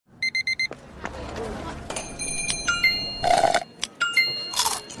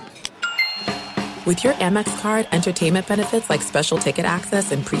With your Amex card, entertainment benefits like special ticket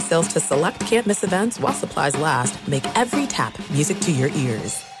access and pre-sales to select can't-miss events while supplies last make every tap music to your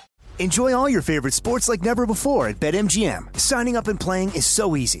ears. Enjoy all your favorite sports like never before at BetMGM. Signing up and playing is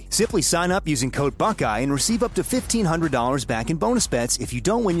so easy. Simply sign up using code Buckeye and receive up to $1,500 back in bonus bets if you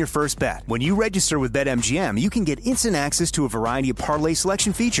don't win your first bet. When you register with BetMGM, you can get instant access to a variety of parlay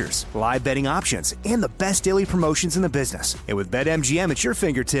selection features, live betting options, and the best daily promotions in the business. And with BetMGM at your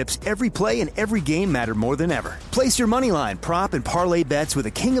fingertips, every play and every game matter more than ever. Place your moneyline, prop, and parlay bets with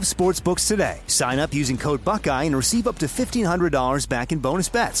the king of sportsbooks today. Sign up using code Buckeye and receive up to $1,500 back in bonus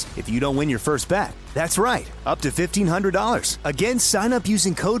bets if you don't win your first bet. That's right, up to $1,500. Again, sign up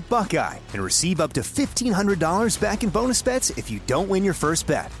using code Buckeye and receive up to $1,500 back in bonus bets if you don't win your first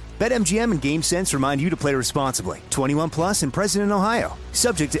bet. BetMGM and GameSense remind you to play responsibly. 21 plus and present in Ohio.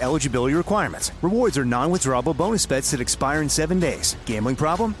 Subject to eligibility requirements. Rewards are non-withdrawable bonus bets that expire in 7 days. Gambling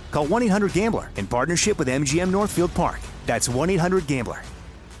problem? Call 1-800-GAMBLER in partnership with MGM Northfield Park. That's 1-800-GAMBLER.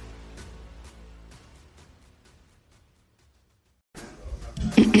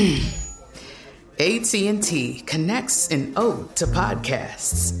 AT&T connects an ode to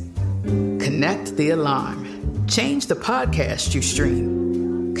podcasts. Connect the alarm. Change the podcast you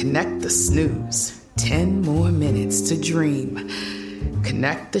stream. Connect the snooze. 10 more minutes to dream.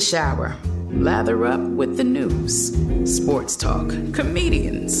 Connect the shower. Lather up with the news. Sports talk,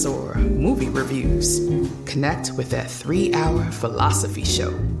 comedians, or movie reviews. Connect with that 3-hour philosophy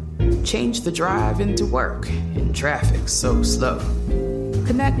show. Change the drive into work in traffic so slow.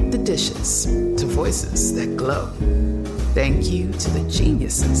 Connect the dishes to voices that glow. Thank you to the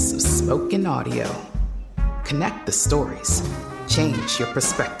geniuses of spoken audio. Connect the stories. Change your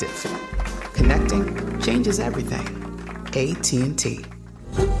perspective. Connecting changes everything. AT&T.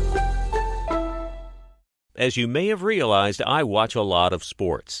 As you may have realized, I watch a lot of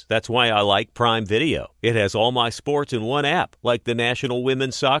sports. That's why I like Prime Video. It has all my sports in one app, like the National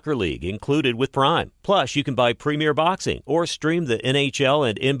Women's Soccer League, included with Prime. Plus, you can buy Premier Boxing or stream the NHL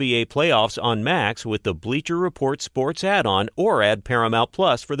and NBA playoffs on Max with the Bleacher Report Sports add-on, or add Paramount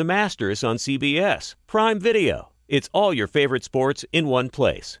Plus for the Masters on CBS. Prime Video. It's all your favorite sports in one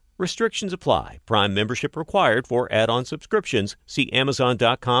place. Restrictions apply. Prime membership required for add-on subscriptions. See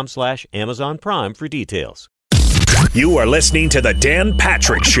Amazon.com/Amazon Prime for details. You are listening to The Dan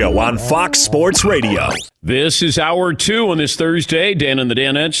Patrick Show on Fox Sports Radio. This is hour 2 on this Thursday. Dan and the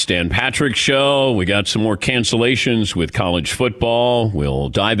Danettes, Dan Patrick Show. We got some more cancellations with college football. We'll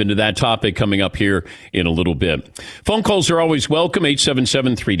dive into that topic coming up here in a little bit. Phone calls are always welcome.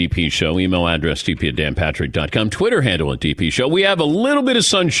 877-3DP-SHOW. Email address dp@danpatrick.com. Twitter handle at DP Show. We have a little bit of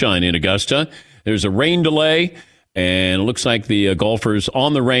sunshine in Augusta. There's a rain delay. And it looks like the golfers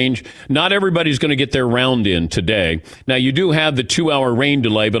on the range, not everybody's going to get their round in today. Now, you do have the 2-hour rain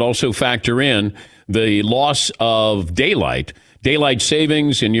delay, but also factor in the loss of daylight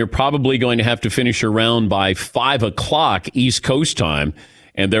savings, and you're probably going to have to finish your round by 5 o'clock East Coast time.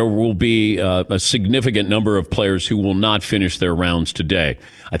 And there will be a significant number of players who will not finish their rounds today.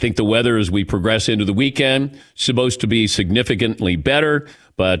 I think the weather as we progress into the weekend is supposed to be significantly better,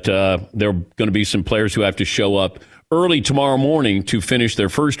 but there are going to be some players who have to show up early tomorrow morning to finish their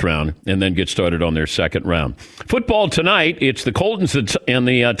first round and then get started on their second round. Football tonight, it's the Coltons and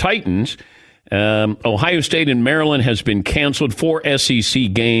the Titans. Ohio State and Maryland has been canceled. 4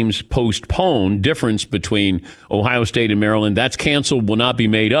 SEC games postponed. Difference between Ohio State and Maryland, that's canceled, will not be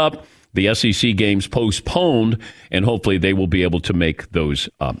made up. The SEC games postponed, and hopefully they will be able to make those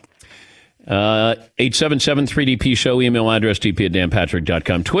up. 877-3DP-SHOW, email address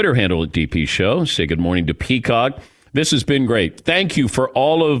dp@danpatrick.com, Twitter handle at DP Show. Say good morning to Peacock. This has been great. Thank you for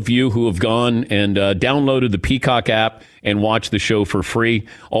all of you who have gone and downloaded the Peacock app and watched the show for free,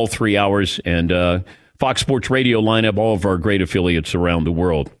 all 3 hours. And Fox Sports Radio lineup, all of our great affiliates around the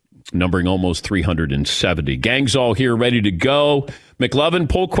world, numbering almost 370. Gang's all here, ready to go. McLovin,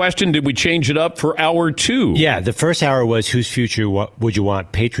 poll question, did we change it up for hour 2? Yeah, the first hour was whose future would you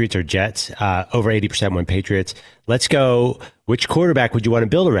want, Patriots or Jets? Over 80% went Patriots. Let's go, which quarterback would you want to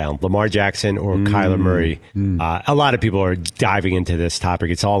build around, Lamar Jackson or Kyler Murray? A lot of people are diving into this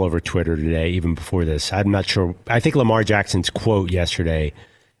topic. It's all over Twitter today, even before this. I'm not sure. I think Lamar Jackson's quote yesterday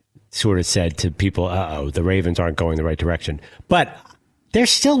sort of said to people, the Ravens aren't going the right direction. But they're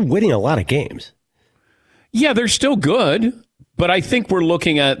still winning a lot of games. Yeah, they're still good. But I think we're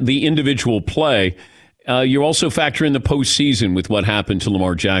looking at the individual play. You also factor in the postseason with what happened to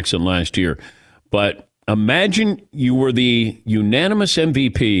Lamar Jackson last year. But imagine you were the unanimous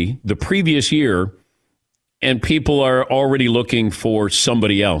MVP the previous year, and people are already looking for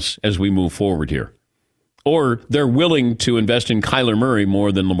somebody else as we move forward here. or they're willing to invest in Kyler Murray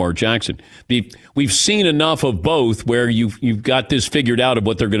more than Lamar Jackson. We've seen enough of both where you've got this figured out of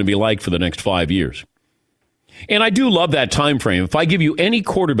what they're going to be like for the next 5 years. And I do love that time frame. If I give you any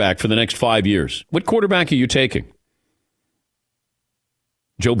quarterback for the next 5 years, what quarterback are you taking?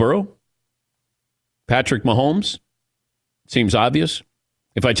 Joe Burrow? Patrick Mahomes? Seems obvious.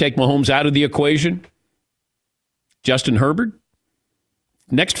 If I take Mahomes out of the equation, Justin Herbert?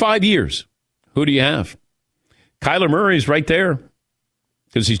 Next 5 years, who do you have? Kyler Murray's right there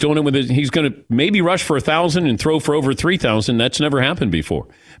because he's doing it with he's going to maybe rush for 1,000 and throw for over 3,000. That's never happened before.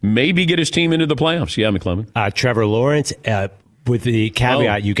 Maybe get his team into the playoffs. Yeah, McClellan. Trevor Lawrence, with the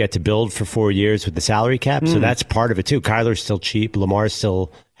caveat you get to build for 4 years with the salary cap. So that's part of it, too. Kyler's still cheap. Lamar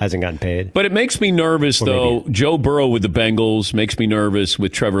still hasn't gotten paid. But it makes me nervous, though. Joe Burrow with the Bengals makes me nervous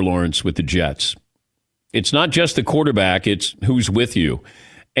with Trevor Lawrence with the Jets. It's not just the quarterback. It's who's with you.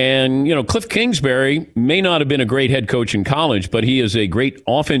 And, Cliff Kingsbury may not have been a great head coach in college, but he is a great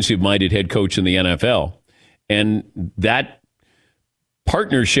offensive-minded head coach in the NFL. And that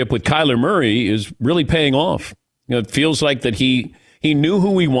partnership with Kyler Murray is really paying off. It feels like that he knew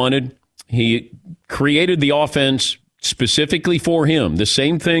who he wanted. He created the offense specifically for him, the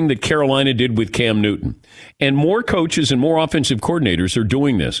same thing that Carolina did with Cam Newton. And more coaches and more offensive coordinators are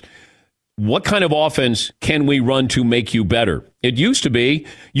doing this. What kind of offense can we run to make you better? It used to be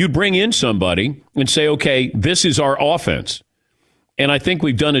you'd bring in somebody and say, okay, this is our offense. And I think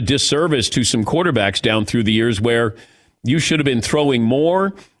we've done a disservice to some quarterbacks down through the years where you should have been throwing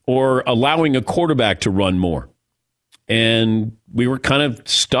more or allowing a quarterback to run more. And we were kind of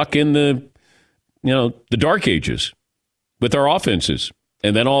stuck in the dark ages with our offenses.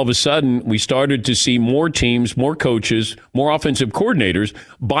 And then all of a sudden, we started to see more teams, more coaches, more offensive coordinators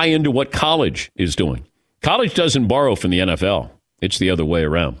buy into what college is doing. College doesn't borrow from the NFL. It's the other way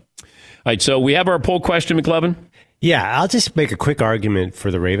around. All right, so we have our poll question, McLevin. Yeah, I'll just make a quick argument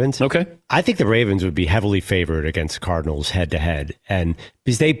for the Ravens. Okay. I think the Ravens would be heavily favored against Cardinals head-to-head, and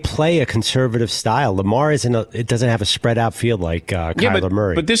because they play a conservative style. Lamar it doesn't have a spread-out field like Kyler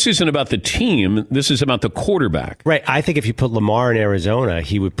Murray. But this isn't about the team. This is about the quarterback. Right. I think if you put Lamar in Arizona,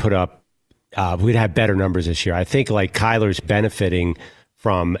 he would put up we'd have better numbers this year. I think like Kyler's benefiting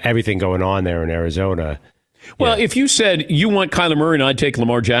from everything going on there in Arizona. Well, if you said you want Kyler Murray and I'd take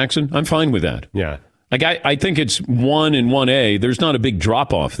Lamar Jackson, I'm fine with that. Yeah. Like, I think it's 1 and 1A. There's not a big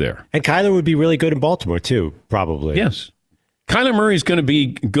drop-off there. And Kyler would be really good in Baltimore, too, probably. Yes. Kyler Murray's going to be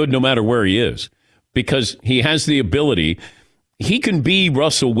good no matter where he is because he has the ability. He can be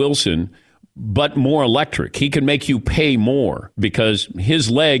Russell Wilson, but more electric. He can make you pay more because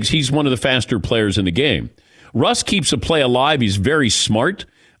his legs, he's one of the faster players in the game. Russ keeps a play alive. He's very smart.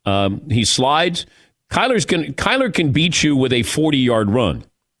 He slides. Kyler can beat you with a 40-yard run.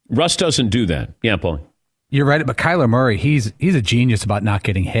 Russ doesn't do that. Yeah, Paul. You're right, but Kyler Murray, he's a genius about not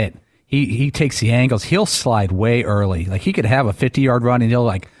getting hit. He takes the angles. He'll slide way early. Like he could have a 50-yard run and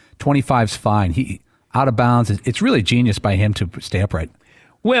he'll 25's fine. He out of bounds. It's really genius by him to stay upright.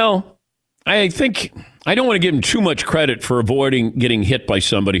 Well, I think I don't want to give him too much credit for avoiding getting hit by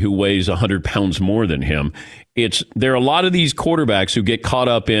somebody who weighs 100 pounds more than him. There are a lot of these quarterbacks who get caught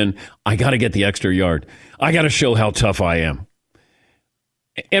up in, I got to get the extra yard. I got to show how tough I am.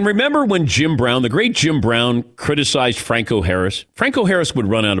 And remember when Jim Brown, the great Jim Brown, criticized Franco Harris? Franco Harris would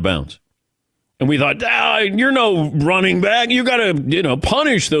run out of bounds. And we thought, you're no running back. You got to,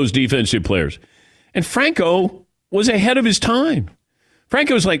 punish those defensive players. And Franco was ahead of his time.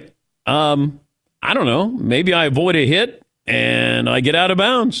 Franco was like, I don't know, maybe I avoid a hit and I get out of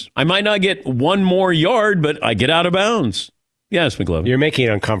bounds. I might not get one more yard, but I get out of bounds. Yes, McLovin. You're making it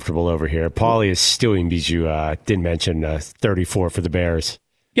uncomfortable over here. Paulie is stewing because you didn't mention 34 for the Bears.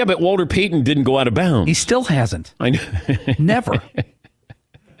 Yeah, but Walter Payton didn't go out of bounds. He still hasn't. I know. Never.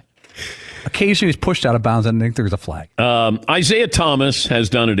 Occasionally he's pushed out of bounds and I think there's a flag. Isaiah Thomas has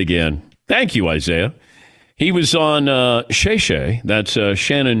done it again. Thank you, Isaiah. He was on Shay Shay, that's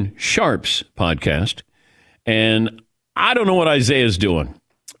Shannon Sharp's podcast. And I don't know what Isaiah's doing.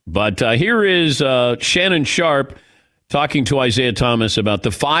 But here is Shannon Sharp talking to Isaiah Thomas about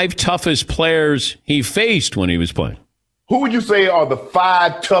the 5 toughest players he faced when he was playing. Who would you say are the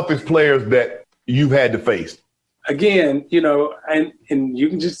 5 toughest players that you've had to face? Again, and you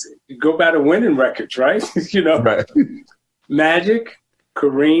can just go by the winning records, right? Right. Magic,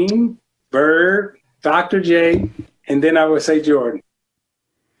 Kareem, Bird, Dr. J, and then I would say Jordan.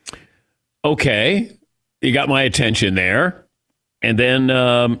 Okay. You got my attention there. And then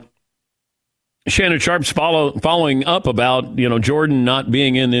Shannon Sharp's following up about, Jordan not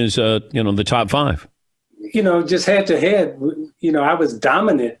being in his, the top 5. just head to head, I was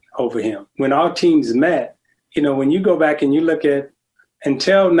dominant over him. When all teams met, when you go back and you look at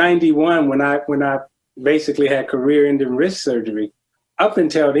until 91, when I basically had career-ending wrist surgery, up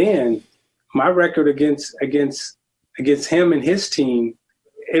until then, my record against him and his team,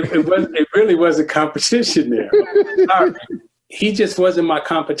 it really wasn't competition there. Sorry. He just wasn't my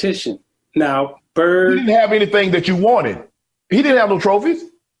competition. Now, Bird, he didn't have anything that you wanted. He didn't have no trophies.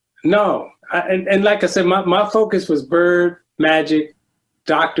 No. And like I said, my focus was Bird, Magic,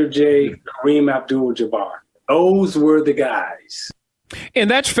 Dr. J, Kareem Abdul-Jabbar. Those were the guys. And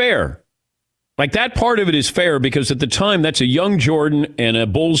that's fair. Like, that part of it is fair because at the time, that's a young Jordan and a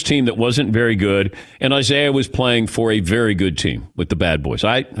Bulls team that wasn't very good. And Isaiah was playing for a very good team with the Bad Boys.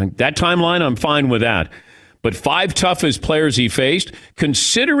 That timeline, I'm fine with that. But 5 toughest players he faced,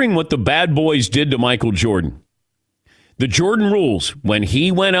 considering what the Bad Boys did to Michael Jordan. The Jordan rules, when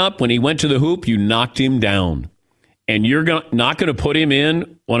he went to the hoop, you knocked him down. And you're not going to put him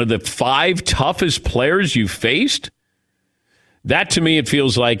in one of the 5 toughest players you faced? That, to me, it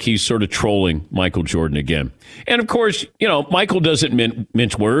feels like he's sort of trolling Michael Jordan again. And, of course, Michael doesn't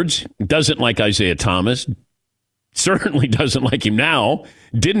mince words, doesn't like Isaiah Thomas, certainly doesn't like him now,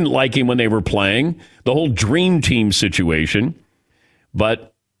 didn't like him when they were playing, the whole dream team situation.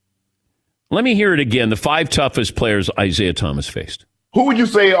 But let me hear it again, the 5 toughest players Isaiah Thomas faced. Who would you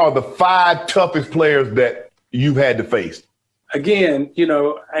say are the 5 toughest players that you've had to face? Again,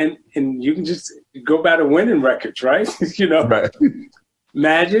 and you can just go by the winning records, right? Right.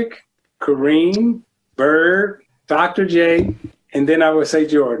 Magic, Kareem, Bird, Dr. J, and then I would say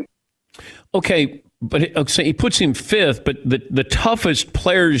Jordan. Okay, but he puts him 5th, but the toughest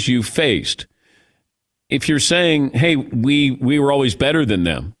players you faced, if you're saying, hey, we were always better than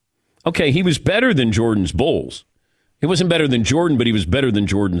them. Okay, he was better than Jordan's Bulls. He wasn't better than Jordan, but he was better than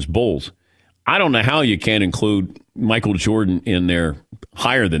Jordan's Bulls. I don't know how you can't include Michael Jordan in there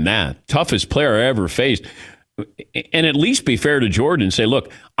higher than that. Toughest player I ever faced. And at least be fair to Jordan and say,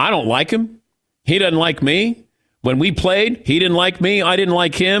 look, I don't like him. He doesn't like me. When we played, he didn't like me. I didn't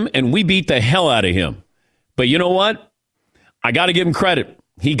like him. And we beat the hell out of him. But you know what? I got to give him credit.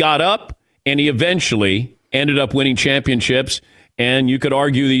 He got up and he eventually ended up winning championships. And you could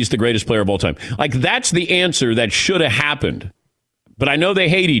argue he's the greatest player of all time. Like, that's the answer that should have happened. But I know they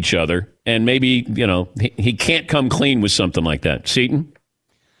hate each other, and maybe, he can't come clean with something like that. Seton?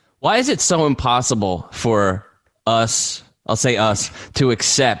 Why is it so impossible for us, I'll say us, to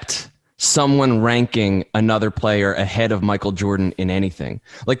accept someone ranking another player ahead of Michael Jordan in anything?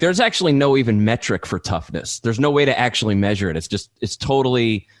 Like, there's actually no even metric for toughness. There's no way to actually measure it. It's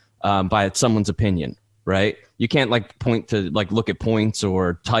totally by someone's opinion, right? You can't point to look at points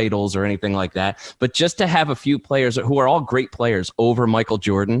or titles or anything like that. But just to have a few players who are all great players over Michael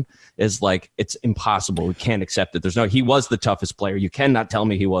Jordan is it's impossible. We can't accept it. He was the toughest player. You cannot tell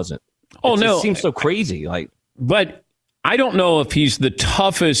me he wasn't. It seems so crazy. But I don't know if he's the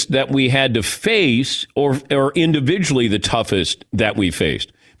toughest that we had to face or individually the toughest that we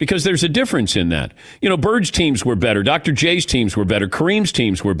faced. Because there's a difference in that. Bird's teams were better. Dr. J's teams were better. Kareem's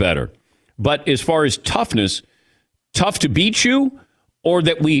teams were better. But as far as toughness, tough to beat you or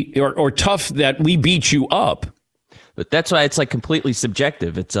tough that we beat you up. But that's why it's completely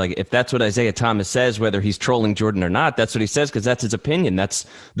subjective. It's if that's what Isaiah Thomas says, whether he's trolling Jordan or not, that's what he says because that's his opinion. That's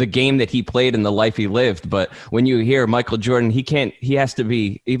the game that he played and the life he lived. But when you hear Michael Jordan, he has to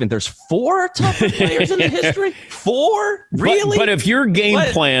be there's 4 tougher players in the history? 4? Really? But if your game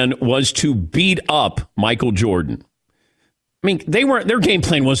plan was to beat up Michael Jordan, I mean, their game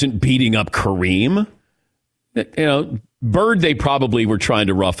plan wasn't beating up Kareem. Bird, they probably were trying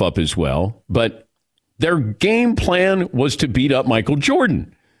to rough up as well, but their game plan was to beat up Michael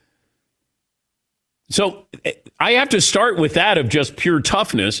Jordan. So I have to start with that of just pure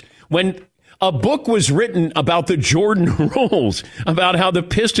toughness. When a book was written about the Jordan rules, about how the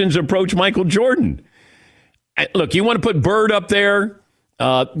Pistons approach Michael Jordan. Look, you want to put Bird up there?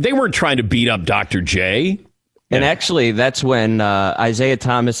 They weren't trying to beat up Dr. J. And actually, that's when Isaiah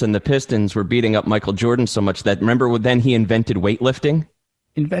Thomas and the Pistons were beating up Michael Jordan so much that, remember, then he invented weightlifting?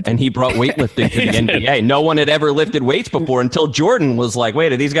 And he brought weightlifting to the NBA. No one had ever lifted weights before until Jordan was like,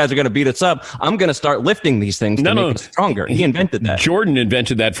 wait, these guys are going to beat us up. I'm going to start lifting these things to make us stronger. He invented that. Jordan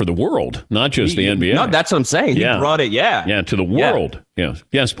invented that for the world, not just the NBA. No, that's what I'm saying. He brought it, Yeah, to the world. Yeah.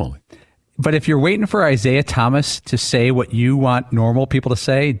 Yes, Paulie. But if you're waiting for Isaiah Thomas to say what you want normal people to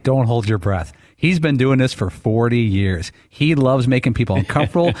say, don't hold your breath. He's been doing this for 40 years. He loves making people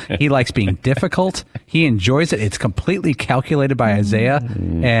uncomfortable. He likes being difficult. He enjoys it. It's completely calculated by Isaiah,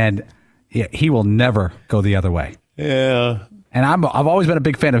 and he will never go the other way. Yeah. And I've always been a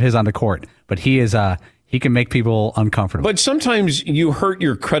big fan of his on the court, but he is He can make people uncomfortable. But sometimes you hurt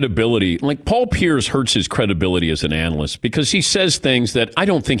your credibility. Like Paul Pierce hurts his credibility as an analyst because he says things that I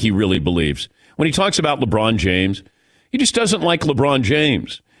don't think he really believes. When he talks about LeBron James, he just doesn't like LeBron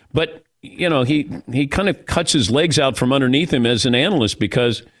James. But, you know, he kind of cuts his legs out from underneath him as an analyst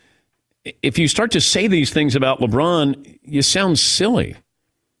because if you start to say these things about LeBron, you sound silly.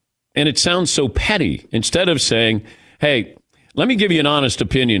 And it sounds so petty. Instead of saying, hey, let me give you an honest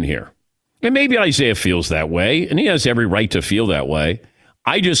opinion here. And maybe Isaiah feels that way, and he has every right to feel that way.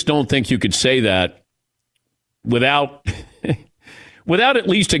 I just don't think you could say that without without at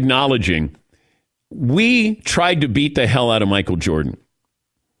least acknowledging we tried to beat the hell out of Michael Jordan.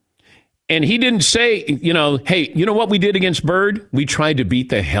 And he didn't say, you know, hey, you know what we did against Bird? We tried to beat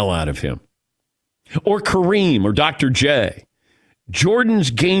the hell out of him. Or Kareem or Dr. J.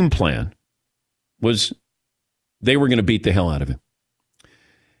 Jordan's game plan was they were going to beat the hell out of him.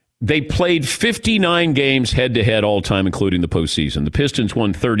 They played 59 games head-to-head all time, including the postseason. The Pistons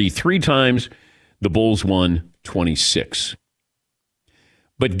won 33 times. The Bulls won 26.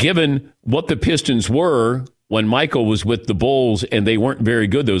 But given what the Pistons were when Michael was with the Bulls and they weren't very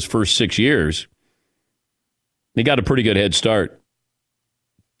good those first 6 years, they got a pretty good head start.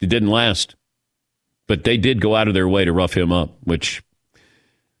 It didn't last. But they did go out of their way to rough him up, which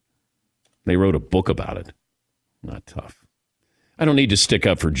they wrote a book about it. Not tough. I don't need to stick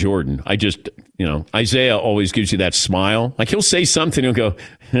up for Jordan. I just, you know, Isaiah always gives you that smile. Like he'll say something, he'll go,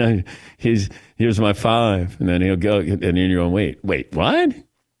 here's my 5. And then he'll go, and then you're going, wait, what?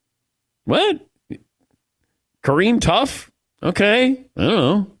 What? Kareem tough? Okay. I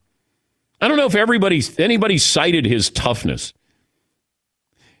don't know if anybody cited his toughness.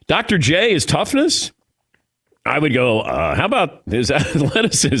 Dr. J, his toughness? I would go, how about his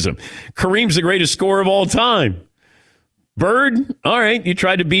athleticism? Kareem's the greatest scorer of all time. Bird, all right, you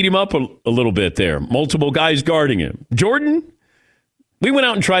tried to beat him up a little bit there. Multiple guys guarding him. Jordan, we went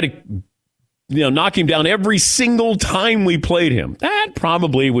out and tried to knock him down every single time we played him. That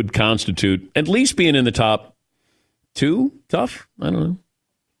probably would constitute at least being in the top 2. Tough? I don't know.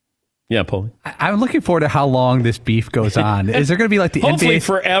 Yeah, Paulie. I'm looking forward to how long this beef goes on. Is there going to be like the Hopefully NBA?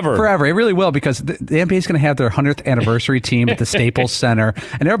 Forever. Forever. It really will, because the NBA is going to have their 100th anniversary team at the Staples Center,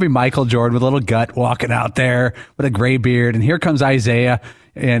 and there'll be Michael Jordan with a little gut walking out there with a gray beard, and here comes Isaiah,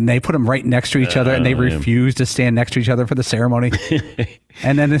 and they put them right next to each other, and they refuse to stand next to each other for the ceremony.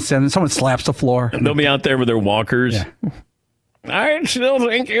 And then someone slaps the floor. And they'll be out there with their walkers. Yeah. I still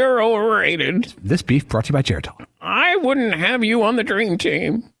think you're overrated. This beef brought to you by Geritol. I wouldn't have you on the dream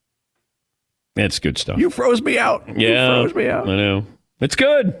team. That's good stuff. You froze me out. Yeah, you froze me out. I know. It's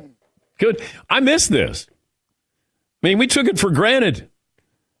good. Good. I miss this. I mean, we took it for granted.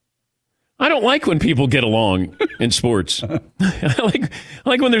 I don't like when people get along in sports. I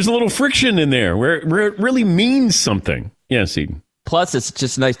like when there's a little friction in there where it really means something. Yes, Eden. Plus, it's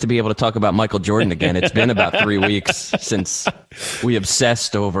just nice to be able to talk about Michael Jordan again. It's been about 3 weeks since we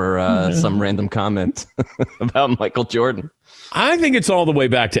obsessed over some random comment about Michael Jordan. I think it's all the way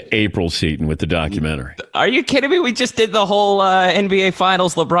back to April, Seton, with the documentary. Are you kidding me? We just did the whole NBA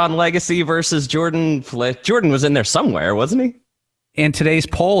Finals, LeBron legacy versus Jordan. Jordan was in there somewhere, wasn't he? And today's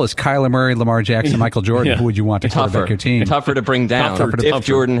poll is Kyler Murray, Lamar Jackson, Michael Jordan. Yeah. Who would you want to quarterback your team? Tougher to bring down if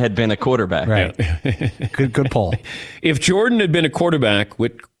Jordan had been a quarterback. Right. Yeah. Good poll. If Jordan had been a quarterback,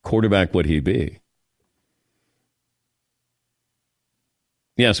 what quarterback would he be?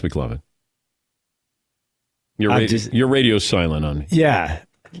 Yes, McLovin. Your radio's silent on me. Yeah.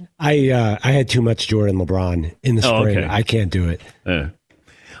 I had too much Jordan LeBron in the spring. Okay. I can't do it.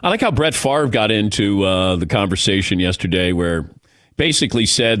 I like how Brett Favre got into the conversation yesterday where basically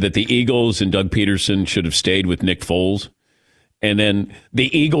said that the Eagles and Doug Peterson should have stayed with Nick Foles. And then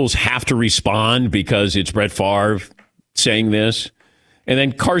the Eagles have to respond because it's Brett Favre saying this. And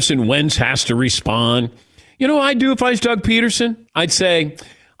then Carson Wentz has to respond. You know what I'd do if I was Doug Peterson? I'd say,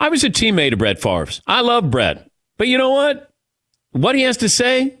 I was a teammate of Brett Favre's. I love Brett. But you know what? What he has to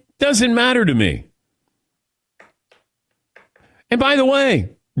say doesn't matter to me. And by the way,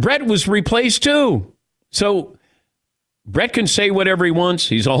 Brett was replaced too. So Brett can say whatever he wants.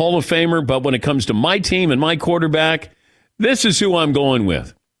 He's a Hall of Famer. But when it comes to my team and my quarterback, this is who I'm going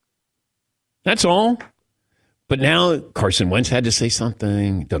with. That's all. But now Carson Wentz had to say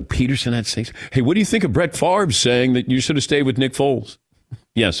something. Doug Peterson had to say something. Hey, what do you think of Brett Favre saying that you should have stayed with Nick Foles?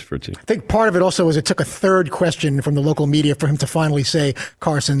 Yes, Fritzy. I think part of it also is it took a third question from the local media for him to finally say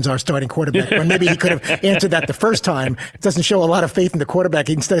Carson's our starting quarterback. Or maybe he could have answered that the first time. It doesn't show a lot of faith in the quarterback.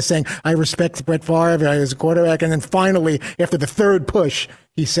 Instead of saying, I respect Brett Favre as a quarterback. And then finally, after the third push,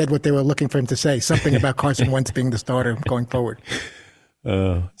 he said what they were looking for him to say, something about Carson Wentz being the starter going forward.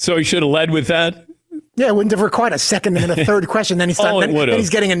 So he should have led with that? Yeah, it wouldn't have required a second and a third question. Then he's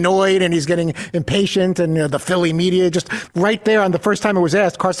getting annoyed and he's getting impatient, and the Philly media just right there on the first time it was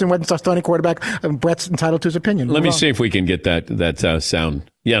asked, Carson Wentz our starting quarterback. Brett's entitled to his opinion. Let me see if we can get that sound.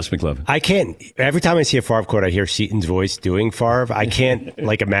 Yes, McLovin. I can't. Every time I see a Favre quote, I hear Seaton's voice doing Favre. I can't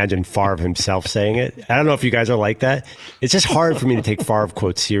imagine Favre himself saying it. I don't know if you guys are like that. It's just hard for me to take Favre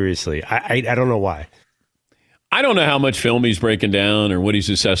quotes seriously. I don't know why. I don't know how much film he's breaking down or what he's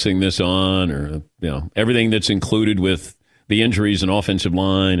assessing this on, or everything that's included with the injuries and offensive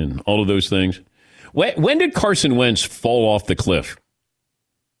line and all of those things. When did Carson Wentz fall off the cliff?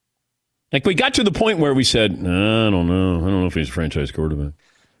 Like, we got to the point where we said, I don't know if he's a franchise quarterback.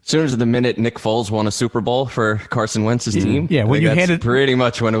 As soon as the minute Nick Foles won a Super Bowl for Carson Wentz's team, when you handed pretty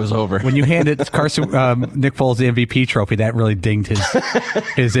much when it was over. When you handed Nick Foles the MVP trophy, that really dinged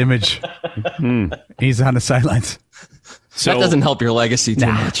his image. He's on the sidelines. So, that doesn't help your legacy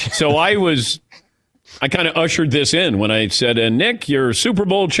too much. So I kind of ushered this in when I said, Nick, you're Super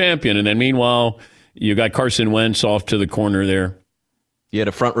Bowl champion, and then meanwhile you got Carson Wentz off to the corner there. You had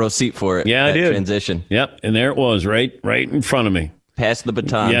a front row seat for it. Yeah, I did. Transition. Yep, and there it was, right in front of me. Pass the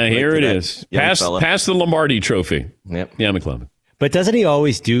baton. Yeah, here it is. Pass the Lombardi trophy. Yep. Yeah, McLovin. But doesn't he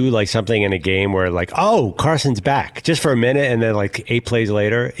always do something in a game where Carson's back just for a minute, and then 8 plays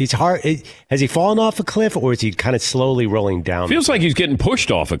later, he's hard. Has he fallen off a cliff, or is he kind of slowly rolling down? Feels like he's getting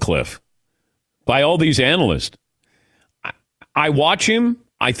pushed off a cliff by all these analysts. I watch him.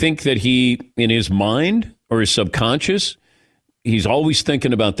 I think that he, in his mind or his subconscious, he's always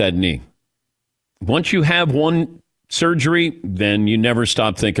thinking about that knee. Once you have one surgery, then you never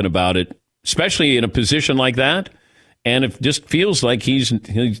stop thinking about it, especially in a position like that. And it just feels like he's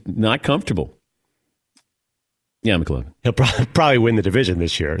not comfortable. Yeah, McLovin. He'll probably win the division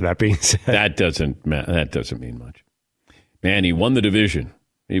this year. That being said, that doesn't mean much. Man, he won the division.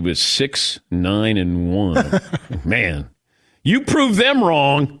 He was 6-9-1. Man, you proved them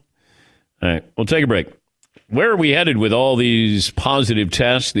wrong. All right, we'll take a break. Where are we headed with all these positive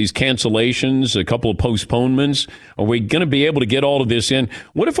tests, these cancellations, a couple of postponements? Are we going to be able to get all of this in?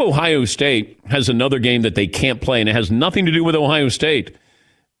 What if Ohio State has another game that they can't play, and it has nothing to do with Ohio State?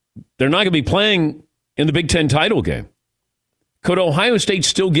 They're not going to be playing in the Big Ten title game. Could Ohio State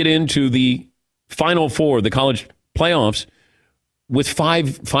still get into the Final Four, the college playoffs, with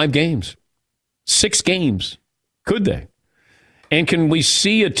five games, 6 games? Could they? And can we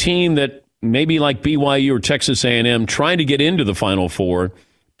see a team that maybe like BYU or Texas A&M trying to get into the Final Four,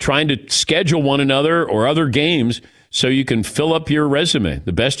 trying to schedule one another or other games so you can fill up your resume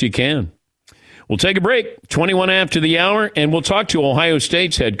the best you can? We'll take a break, 21 after the hour, and we'll talk to Ohio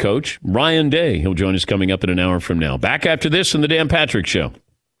State's head coach, Ryan Day. He'll join us coming up in an hour from now. Back after this on the Dan Patrick Show.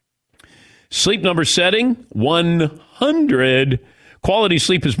 Sleep number setting, 100. Quality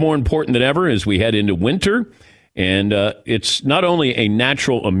sleep is more important than ever as we head into winter. And it's not only a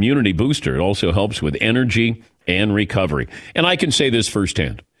natural immunity booster, it also helps with energy and recovery. And I can say this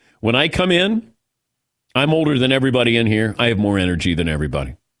firsthand. When I come in, I'm older than everybody in here. I have more energy than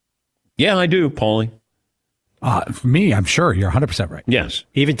everybody. Yeah, I do, Paulie. For me, I'm sure you're 100% right. Yes.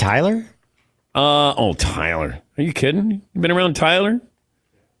 Even Tyler? Tyler. Are you kidding? You been around Tyler?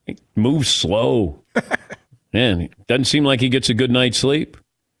 He moves slow. Man, it doesn't seem like he gets a good night's sleep.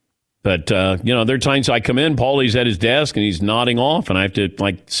 But, there are times I come in, Paulie's at his desk, and he's nodding off, and I have to,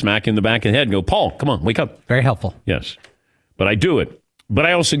 smack him in the back of the head and go, Paul, come on, wake up. Very helpful. Yes. But I do it. But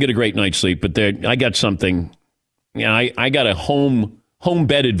I also get a great night's sleep. But I got something, I got a home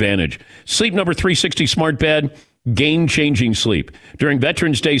bed advantage. Sleep Number 360 smart bed, game-changing sleep. During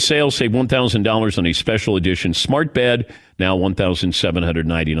Veterans Day sales, save $1,000 on a special edition smart bed, now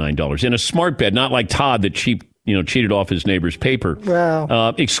 $1,799. In a smart bed, not like Todd that cheated off his neighbor's paper.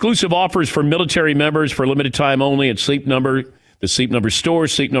 Wow. Exclusive offers for military members for limited time only at Sleep Number, the Sleep Number store,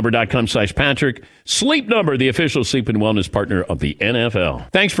 sleepnumber.com/Patrick. Sleep Number, the official sleep and wellness partner of the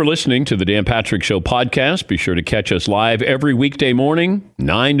NFL. Thanks for listening to the Dan Patrick Show podcast. Be sure to catch us live every weekday morning,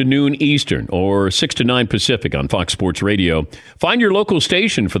 9 to noon Eastern or 6 to 9 Pacific on Fox Sports Radio. Find your local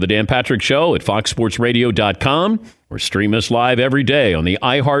station for the Dan Patrick Show at foxsportsradio.com or stream us live every day on the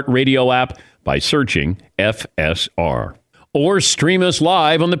iHeartRadio app by searching FSR. Or stream us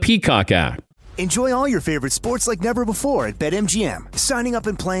live on the Peacock app. Enjoy all your favorite sports like never before at BetMGM. Signing up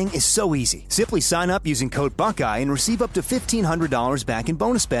and playing is so easy. Simply sign up using code Buckeye and receive up to $1,500 back in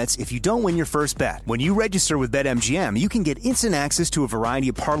bonus bets if you don't win your first bet. When you register with BetMGM, you can get instant access to a variety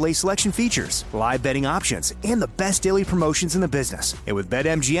of parlay selection features, live betting options, and the best daily promotions in the business. And with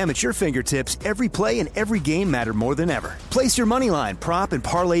BetMGM at your fingertips, every play and every game matter more than ever. Place your moneyline, prop, and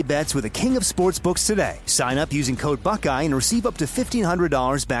parlay bets with the king of sportsbooks today. Sign up using code Buckeye and receive up to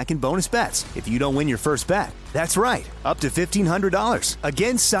 $1,500 back in bonus bets. if you don't win your first bet. That's right, up to $1,500.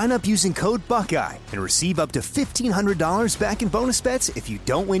 Again, sign up using code Buckeye and receive up to $1,500 back in bonus bets if you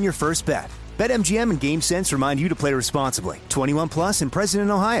don't win your first bet. BetMGM and GameSense remind you to play responsibly. 21 plus and present in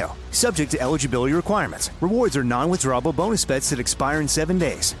Ohio. Subject to eligibility requirements. Rewards are non-withdrawable bonus bets that expire in 7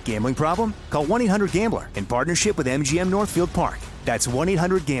 days. Gambling problem? Call 1-800-GAMBLER in partnership with MGM Northfield Park. That's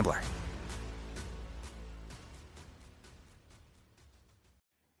 1-800-GAMBLER.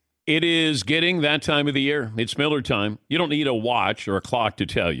 It is getting that time of the year. It's Miller time. You don't need a watch or a clock to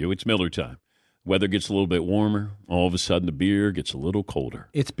tell you. It's Miller time. Weather gets a little bit warmer. All of a sudden, the beer gets a little colder.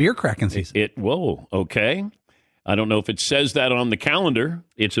 It's beer cracking season. Whoa, okay. I don't know if it says that on the calendar.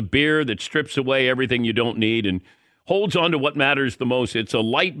 It's a beer that strips away everything you don't need and holds on to what matters the most. It's a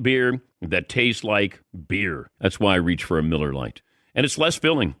light beer that tastes like beer. That's why I reach for a Miller Lite. And it's less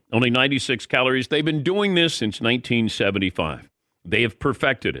filling, only 96 calories. They've been doing this since 1975. They have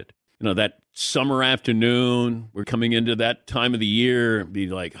perfected it. You know, that summer afternoon, we're coming into that time of the year, be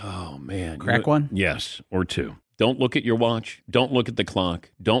like, oh, man. Crack one? Yes, or two. Don't look at your watch. Don't look at the clock.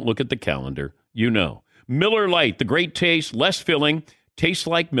 Don't look at the calendar. You know. Miller Lite, the great taste, less filling, tastes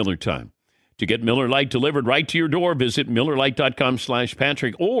like Miller time. To get Miller Lite delivered right to your door, visit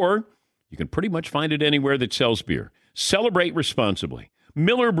MillerLite.com/Patrick, or you can pretty much find it anywhere that sells beer. Celebrate responsibly.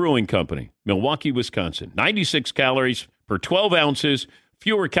 Miller Brewing Company, Milwaukee, Wisconsin. 96 calories per 12 ounces.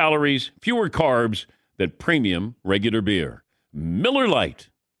 Fewer calories, fewer carbs than premium regular beer. Miller Lite.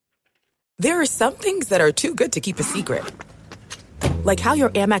 There are some things that are too good to keep a secret. Like how your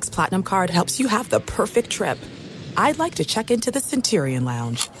Amex Platinum card helps you have the perfect trip. I'd like to check into the Centurion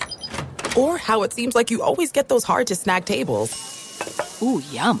Lounge. Or how it seems like you always get those hard-to-snag tables. Ooh,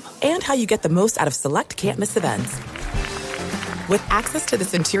 yum. And how you get the most out of select can't-miss events. With access to the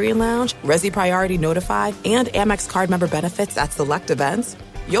Centurion Lounge, Resi Priority Notify, and Amex card member benefits at select events,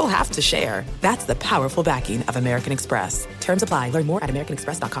 you'll have to share. That's the powerful backing of American Express. Terms apply. Learn more at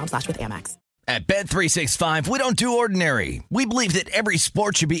americanexpress.com/withAmex. At Bet365, we don't do ordinary. We believe that every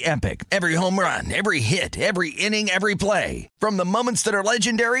sport should be epic. Every home run, every hit, every inning, every play. From the moments that are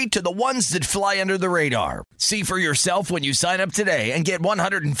legendary to the ones that fly under the radar. See for yourself when you sign up today and get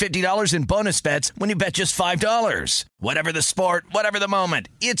 $150 in bonus bets when you bet just $5. Whatever the sport, whatever the moment,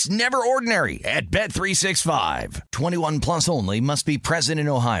 it's never ordinary at Bet365. 21 plus only. Must be present in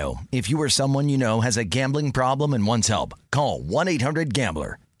Ohio. If you or someone you know has a gambling problem and wants help, call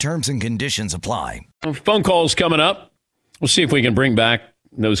 1-800-GAMBLER. Terms and conditions apply. Phone calls coming up. We'll see if we can bring back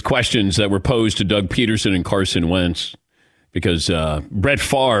those questions that were posed to Doug Peterson and Carson Wentz, because Brett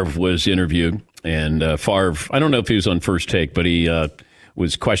Favre was interviewed, and Favre, I don't know if he was on First Take, but he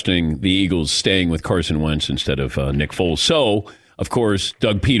was questioning the Eagles staying with Carson Wentz instead of Nick Foles. So, of course,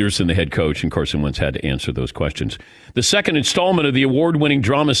 Doug Peterson, the head coach, and Carson Wentz had to answer those questions. The second installment of the award-winning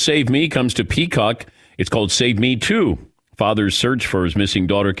drama Save Me comes to Peacock. It's called Save Me 2. Father's search for his missing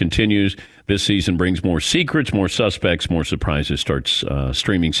daughter continues. This season brings more secrets, more suspects, more surprises. Starts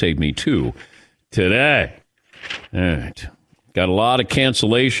streaming Save Me 2 today. All right. Got a lot of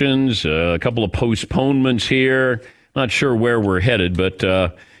cancellations, a couple of postponements here. Not sure where we're headed, but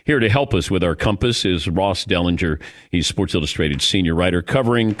here to help us with our compass is Ross Dellenger. He's Sports Illustrated senior writer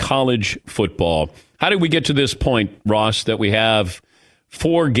covering college football. How did we get to this point, Ross, that we have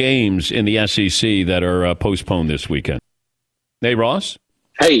 4 games in the SEC that are postponed this weekend? Hey, Ross?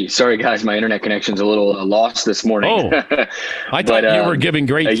 Hey, sorry, guys. My internet connection's a little lost this morning. Oh, I thought you were giving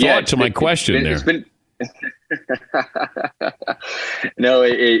great thought to my question there. No,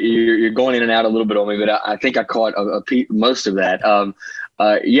 you're going in and out a little bit on me, but I think I caught most of that.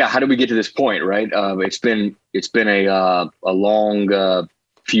 How did we get to this point, right? It's been a long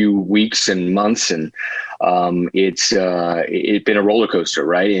few weeks and months, and it's been a roller coaster,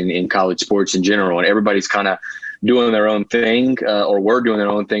 right, in college sports in general, and everybody's kind of doing their own thing, or were doing their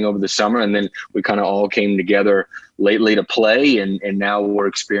own thing over the summer. And then we kind of all came together lately to play. And now we're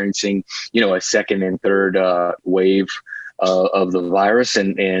experiencing, a second and third wave of the virus.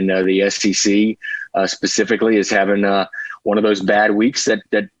 And the SEC specifically is having one of those bad weeks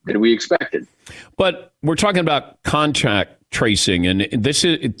that we expected. But we're talking about contact tracing, and this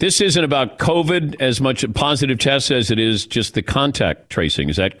isn't about COVID as much a positive test as it is just the contact tracing.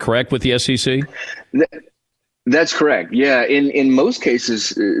 Is that correct with the SEC? That's correct. Yeah. In most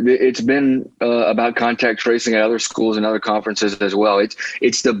cases, it's been about contact tracing at other schools and other conferences as well.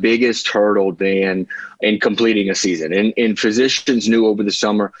 It's the biggest hurdle, Dan, in completing a season. And physicians knew over the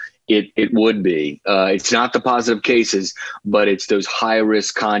summer it would be. It's not the positive cases, but it's those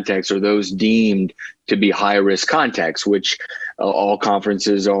high-risk contacts, or those deemed to be high-risk contacts, which all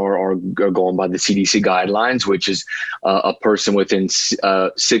conferences are going by the CDC guidelines, which is a person within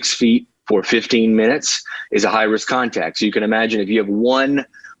 6 feet for 15 minutes is a high-risk contact. So you can imagine if you have one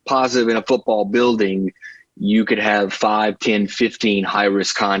positive in a football building, you could have 5, 10, 15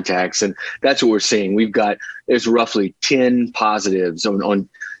 high-risk contacts. And that's what we're seeing. There's roughly 10 positives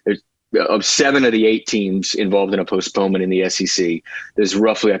of 7 of the 8 teams involved in a postponement in the SEC. There's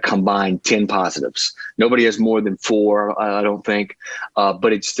roughly a combined 10 positives. Nobody has more than 4, I don't think.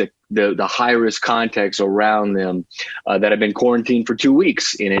 But it's the high-risk contacts around them that have been quarantined for 2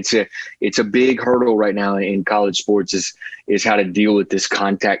 weeks. And it's a big hurdle right now in college sports is how to deal with this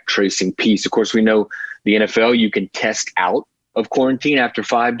contact tracing piece. Of course, we know the NFL, you can test out of quarantine after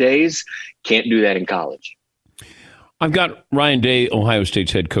 5 days. Can't do that in college. I've got Ryan Day, Ohio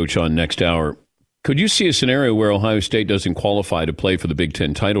State's head coach, on next hour. Could you see a scenario where Ohio State doesn't qualify to play for the Big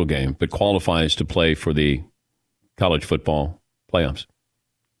Ten title game, but qualifies to play for the college football playoffs?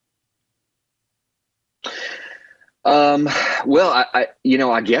 Well,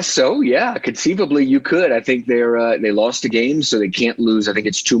 I guess so. Yeah, conceivably you could. I think they lost a game, so they can't lose. I think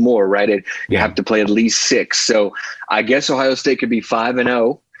it's 2 more, right? You have to play at least 6. So I guess Ohio State could be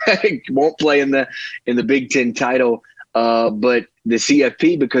 5-0. Won't play in the Big Ten title. But the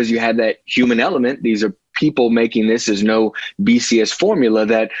CFP, because you have that human element, these are people making this. There's no BCS formula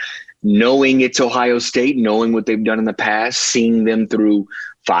that knowing it's Ohio State, knowing what they've done in the past, seeing them through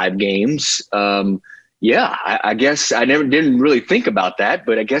 5 games. I guess I didn't really think about that,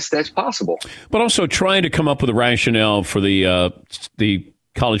 but I guess that's possible. But also trying to come up with a rationale for the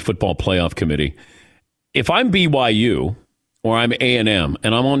College Football Playoff Committee. If I'm BYU or I'm A&M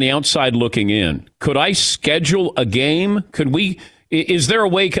and I'm on the outside looking in, could I schedule a game? Is there a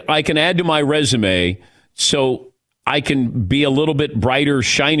way I can add to my resume so I can be a little bit brighter,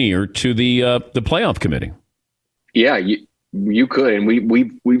 shinier to the playoff committee? Yeah, you could, and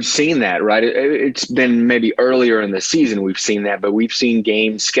we've seen that, right? It's been maybe earlier in the season we've seen that, but we've seen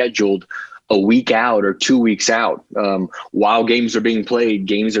games scheduled a week out or 2 weeks out. While games are being played,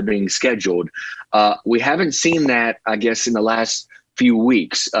 games are being scheduled. We haven't seen that, I guess, in the last few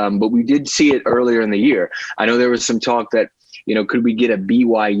weeks, but we did see it earlier in the year. I know there was some talk that, could we get a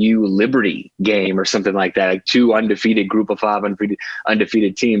BYU Liberty game or something like that, like 2 undefeated, group of 5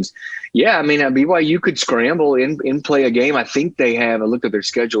 undefeated teams. Yeah, I mean, BYU could scramble and play a game. I think they have, I looked at their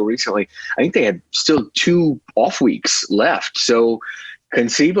schedule recently, I think they have still 2 off weeks left. So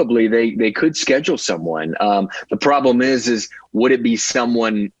conceivably, they could schedule someone. The problem is would it be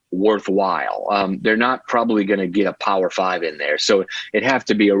someone worthwhile? They're not probably going to get a Power 5 in there, so it'd have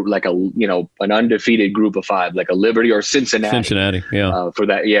to be an undefeated group of 5, like a Liberty or Cincinnati. Cincinnati, yeah. For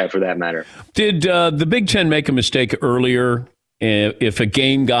that matter. Did the Big Ten make a mistake earlier? If a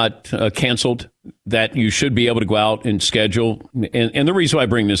game got canceled, that you should be able to go out and schedule. And the reason why I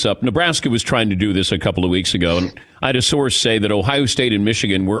bring this up, Nebraska was trying to do this a couple of weeks ago. And I had a source say that Ohio State and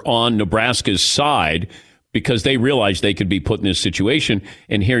Michigan were on Nebraska's side because they realized they could be put in this situation.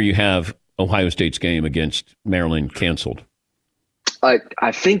 And here you have Ohio State's game against Maryland canceled.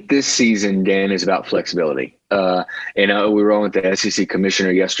 I think this season, Dan, is about flexibility. And we were on with the SEC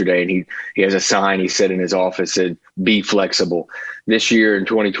commissioner yesterday, and he has a sign he said in his office said, "Be flexible." This year in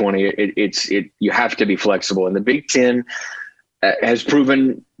 2020, you have to be flexible, and the Big Ten has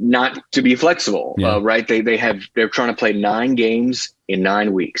proven not to be flexible. Yeah. Right? They're trying to play 9 games in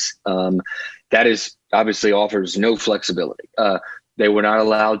 9 weeks. That is obviously offers no flexibility. They were not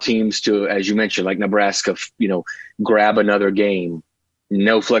allowed teams to, as you mentioned, like Nebraska, grab another game.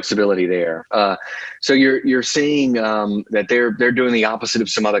 No flexibility there. So you're seeing that they're doing the opposite of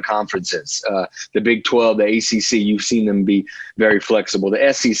some other conferences. The Big 12, the ACC, you've seen them be very flexible.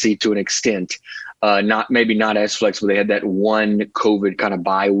 The SEC to an extent, not as flexible. They had that one COVID kind of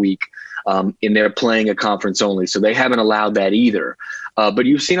bye week in there playing a conference only. So they haven't allowed that either. But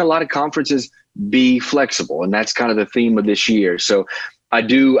you've seen a lot of conferences be flexible, and that's kind of the theme of this year. So I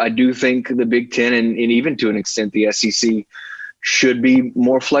do think the Big Ten and even to an extent the SEC should be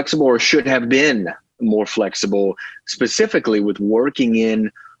more flexible, or should have been more flexible, specifically with working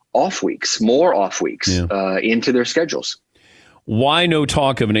in more off weeks into their schedules. Why no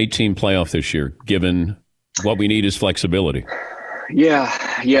talk of an 18 playoff this year, given what we need is flexibility? Yeah,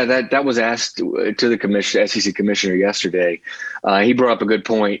 that was asked to the SEC commissioner yesterday. He brought up a good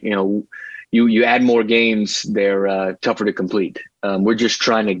point. You add more games, they're tougher to complete. We're just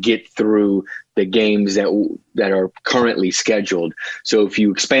trying to get through the games that are currently scheduled. So if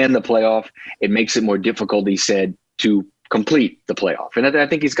you expand the playoff, it makes it more difficult, he said, to complete the playoff. And I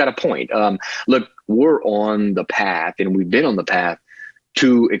think he's got a point. Look, we're on the path, and we've been on the path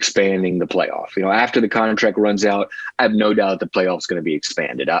to expanding the playoff. After the contract runs out, I have no doubt the playoff is going to be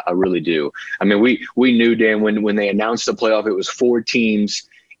expanded. I really do. I mean, we knew, Dan, when they announced the playoff, it was 4 teams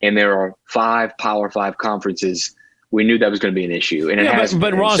and there are 5 Power 5 conferences, we knew that was going to be an issue. And it has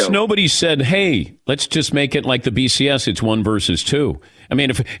but been. Ross, So, nobody said, hey, let's just make it like the BCS. It's 1 versus 2. I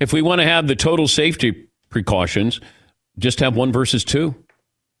mean, if we want to have the total safety precautions, just have 1 versus 2.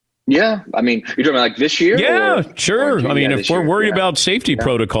 yeah, I mean, you're talking about like this year? Yeah, or, sure. Or, I mean, yeah, if we're worried about safety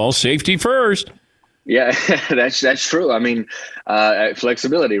protocols, safety first. Yeah, that's true. I mean,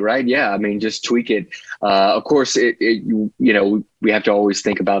 flexibility, right? Yeah, I mean, just tweak it. Of course, we have to always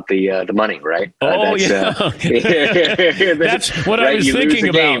think about the money, right? That's what I was thinking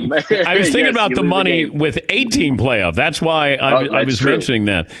about. I was thinking about the money with 18 playoff. That's why I was mentioning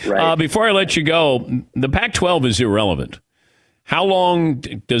that. Right. Before I let you go, the Pac-12 is irrelevant. How long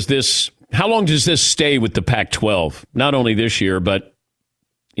does this stay with the Pac-12? Not only this year, but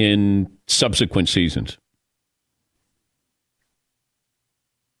in subsequent seasons?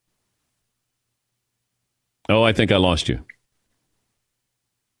 Oh, I think I lost you.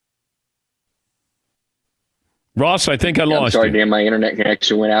 Ross, I think I lost you. I'm sorry, Dan, my internet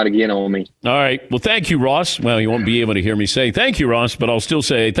connection went out again on me. All right. Well, thank you, Ross. Well, you won't be able to hear me say thank you, Ross, but I'll still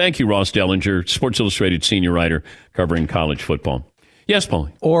say thank you, Ross Dellenger, Sports Illustrated senior writer covering college football. Yes,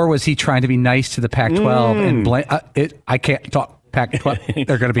 Paulie. Or was he trying to be nice to the Pac-12 and blame it? I can't talk Pac-12.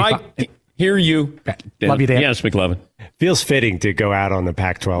 They're going to be fine. Hear you. Love you, Dan. Yes, McLovin. Feels fitting to go out on the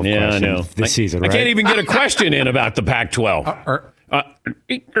Pac-12 Yeah, question I know. this season, right? I can't even get a question in about the Pac-12.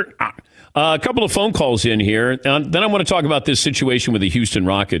 A couple of phone calls in here. Then I want to talk about this situation with the Houston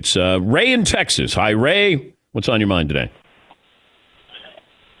Rockets. Ray in Texas. Hi, Ray. What's on your mind today?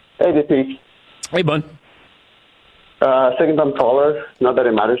 Hey, DP. Hey, bud. Second-time caller. Not that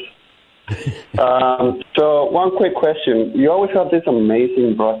it matters. So one quick question. You always have these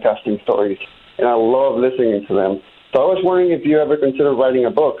amazing broadcasting stories, and I love listening to them. So I was wondering if you ever considered writing a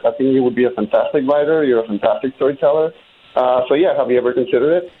book. I think you would be a fantastic writer. You're a fantastic storyteller. Have you ever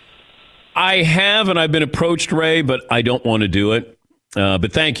considered it? I have, and I've been approached, Ray, but I don't want to do it.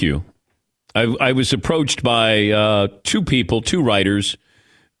 But thank you. I was approached by 2 writers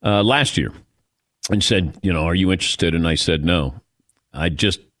last year and said, are you interested? And I said no. I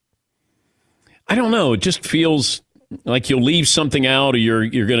don't know. It just feels like you'll leave something out or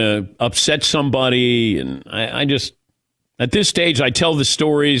you're going to upset somebody. And I just, at this stage, I tell the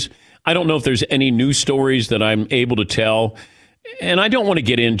stories. I don't know if there's any new stories that I'm able to tell. And I don't want to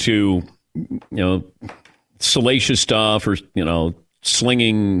get into, salacious stuff or,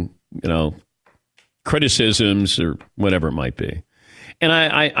 slinging, criticisms or whatever it might be. And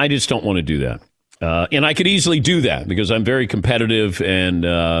I just don't want to do that. And I could easily do that because I'm very competitive and,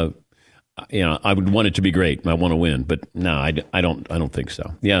 I would want it to be great. I want to win, but no, I don't think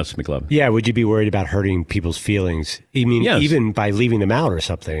so. Yes, McLovin. Yeah, would you be worried about hurting people's feelings? I mean, yes. Even by leaving them out or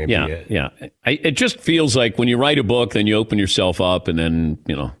something? Yeah. It just feels like when you write a book, then you open yourself up, and then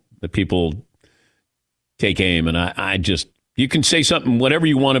the people take aim. And you can say something, whatever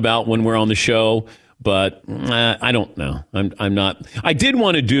you want about when we're on the show, but I don't know. I'm not. I did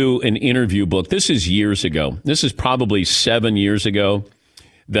want to do an interview book. This is years ago. This is probably 7 years ago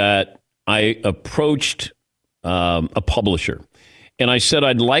that I approached a publisher, and I said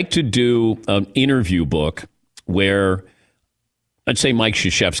I'd like to do an interview book where, let's say Mike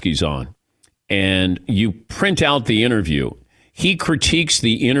Krzyzewski's on, and you print out the interview. He critiques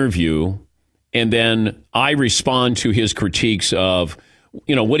the interview, and then I respond to his critiques of,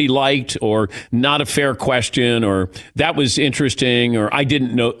 what he liked or not a fair question or that was interesting or I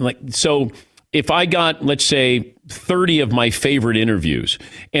didn't know. So if I got, let's say, 30 of my favorite interviews,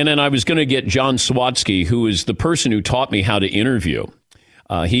 and then I was going to get John Swatsky, who is the person who taught me how to interview.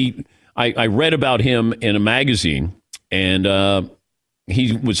 I read about him in a magazine, and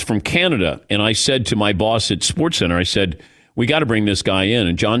he was from Canada. And I said to my boss at SportsCenter, I said, we got to bring this guy in.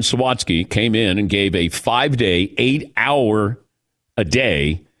 And John Swatsky came in and gave a 5-day,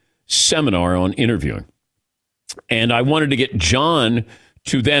 8-hour-a-day seminar on interviewing. And I wanted to get John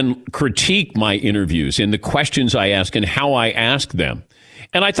to then critique my interviews and the questions I ask and how I ask them.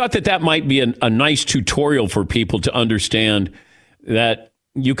 And I thought that might be a nice tutorial for people to understand that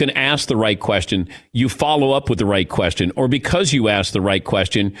you can ask the right question, you follow up with the right question, or because you ask the right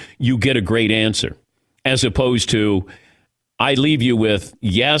question, you get a great answer, as opposed to I leave you with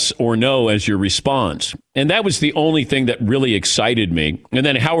yes or no as your response. And that was the only thing that really excited me. And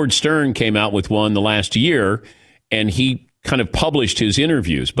then Howard Stern came out with one the last year, and he kind of published his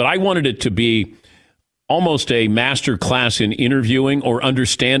interviews. But I wanted it to be almost a master class in interviewing or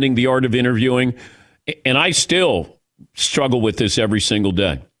understanding the art of interviewing. And I still struggle with this every single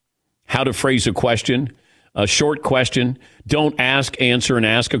day. How to phrase a question, a short question. Don't ask, answer, and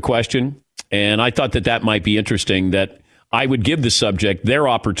ask a question. And I thought that might be interesting, that I would give the subject their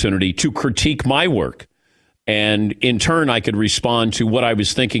opportunity to critique my work. And in turn, I could respond to what I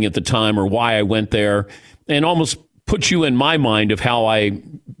was thinking at the time or why I went there, and almost put you in my mind of how I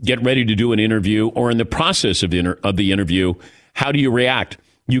get ready to do an interview, or in the process of the interview, how do you react?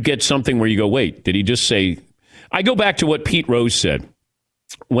 You get something where you go, wait, did he just say? I go back to what Pete Rose said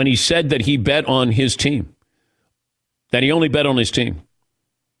when he said that he bet on his team, that he only bet on his team.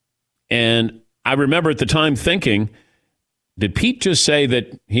 And I remember at the time thinking, did Pete just say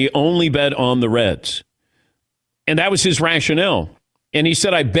that he only bet on the Reds? And that was his rationale. And he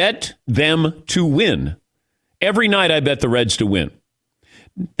said, I bet them to win. Every night I bet the Reds to win.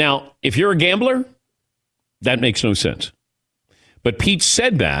 Now, if you're a gambler, that makes no sense. But Pete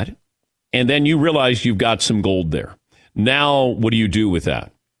said that, and then you realize you've got some gold there. Now, what do you do with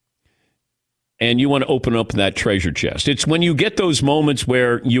that? And you want to open up that treasure chest. It's when you get those moments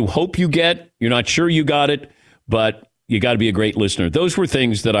where you hope you get, you're not sure you got it, but you got to be a great listener. Those were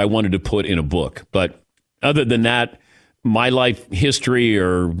things that I wanted to put in a book. But other than that, my life history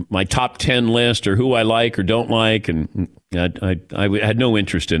or my top 10 list or who I like or don't like, and I had no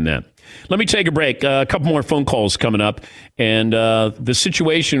interest in that. Let me take a break. A couple more phone calls coming up. And the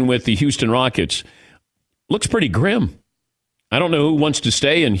situation with the Houston Rockets looks pretty grim. I don't know who wants to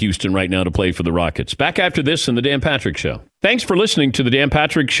stay in Houston right now to play for the Rockets. Back after this in the Dan Patrick Show. Thanks for listening to the Dan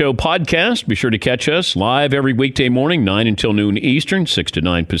Patrick Show podcast. Be sure to catch us live every weekday morning, 9 until noon Eastern, 6 to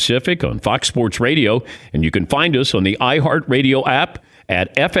 9 Pacific on Fox Sports Radio. And you can find us on the iHeartRadio app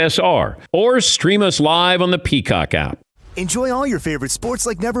at FSR, or stream us live on the Peacock app. Enjoy all your favorite sports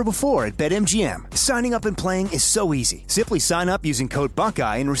like never before at BetMGM. Signing up and playing is so easy. Simply sign up using code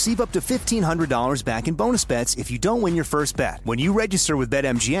Buckeye and receive up to $1,500 back in bonus bets if you don't win your first bet. When you register with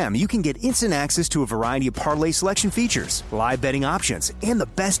BetMGM, you can get instant access to a variety of parlay selection features, live betting options, and the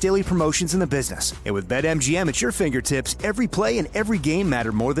best daily promotions in the business. And with BetMGM at your fingertips, every play and every game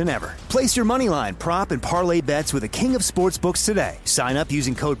matter more than ever. Place your moneyline, prop, and parlay bets with the king of sportsbooks today. Sign up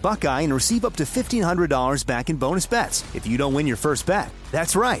using code Buckeye and receive up to $1,500 back in bonus bets if you don't win your first bet.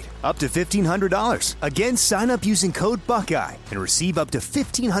 That's right, up to $1,500. Again, sign up using code Buckeye and receive up to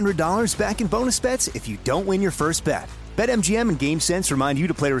 $1,500 back in bonus bets if you don't win your first bet. BetMGM and GameSense remind you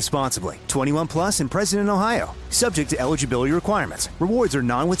to play responsibly. 21 plus and present in Ohio. Subject to eligibility requirements. Rewards are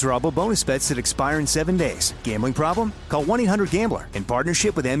non-withdrawable bonus bets that expire in 7 days. Gambling problem? Call 1-800-GAMBLER in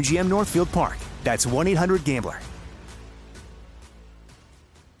partnership with MGM Northfield Park. That's 1-800-GAMBLER.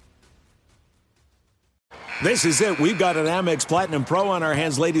 This is it. We've got an Amex Platinum Pro on our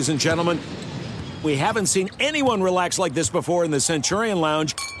hands, ladies and gentlemen. We haven't seen anyone relax like this before in the Centurion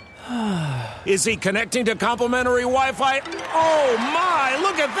Lounge. Is he connecting to complimentary Wi-Fi? Oh, my!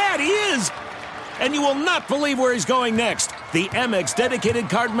 Look at that! He is! And you will not believe where he's going next. The Amex dedicated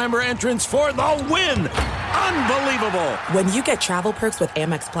card member entrance for the win! Unbelievable! When you get travel perks with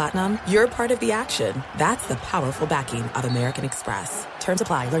Amex Platinum, you're part of the action. That's the powerful backing of American Express. Terms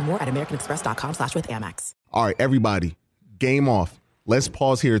apply. Learn more at americanexpress.com/withAmex. All right, everybody, game off. Let's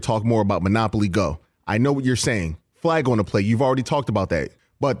pause here to talk more about Monopoly Go. I know what you're saying. Flag on the play. You've already talked about that.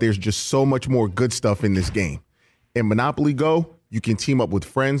 But there's just so much more good stuff in this game. In Monopoly Go, you can team up with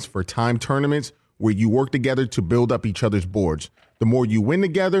friends for timed tournaments where you work together to build up each other's boards. The more you win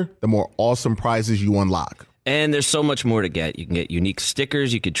together, the more awesome prizes you unlock. And there's so much more to get. You can get unique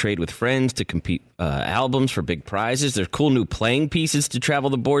stickers. You could trade with friends to compete albums for big prizes. There's cool new playing pieces to travel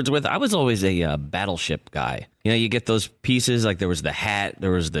the boards with. I was always a battleship guy. You know, you get those pieces, like there was the hat,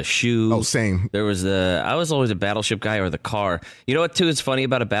 there was the shoe. Oh, same. I was always a battleship guy, or the car. You know what, too, is funny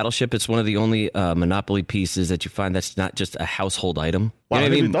about a battleship? It's one of the only Monopoly pieces that you find that's not just a household item. Wow, You know I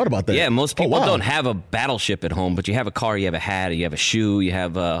never even thought about that. Yeah, most people wow. don't have a battleship at home, but you have a car, you have a hat, you have a shoe, you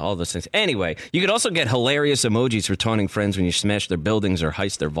have all those things. Anyway, you could also get hilarious emojis for taunting friends when you smash their buildings or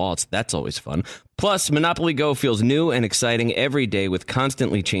heist their vaults. That's always fun. Plus, Monopoly Go feels new and exciting every day with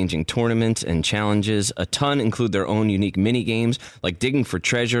constantly changing tournaments and challenges. A ton include their own unique mini games like digging for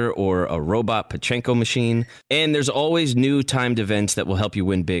treasure or a robot Pachinko machine. And there's always new timed events that will help you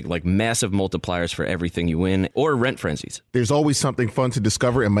win big, like massive multipliers for everything you win or rent frenzies. There's always something fun to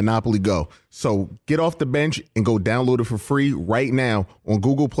discover in Monopoly Go. So get off the bench and go download it for free right now on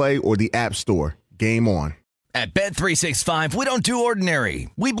Google Play or the App Store. Game on. At Bet365, we don't do ordinary.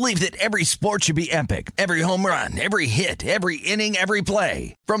 We believe that every sport should be epic. Every home run, every hit, every inning, every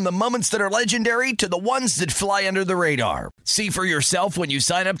play. From the moments that are legendary to the ones that fly under the radar. See for yourself when you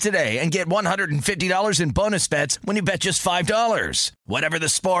sign up today and get $150 in bonus bets when you bet just $5. Whatever the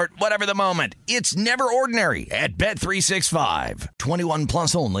sport, whatever the moment, it's never ordinary at Bet365. 21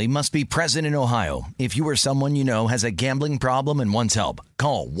 plus only. Must be present in Ohio. If you or someone you know has a gambling problem and wants help,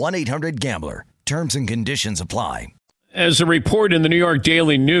 call 1-800-GAMBLER. Terms and conditions apply. As a report in the New York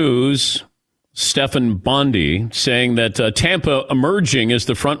Daily News, Stefan Bondi saying that Tampa emerging as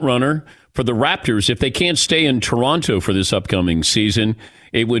the front runner for the Raptors. If they can't stay in Toronto for this upcoming season,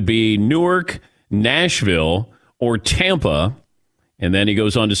 it would be Newark, Nashville, or Tampa. And then he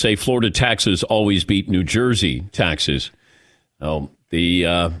goes on to say Florida taxes always beat New Jersey taxes. Oh, the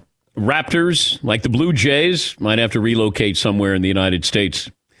Raptors, like the Blue Jays, might have to relocate somewhere in the United States.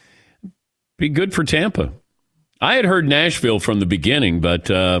 Be good for Tampa. I had heard Nashville from the beginning, but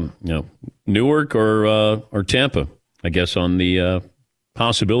Newark or Tampa, I guess, on the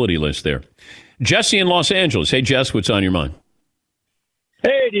possibility list there. Jesse in Los Angeles. Hey, Jess, what's on your mind?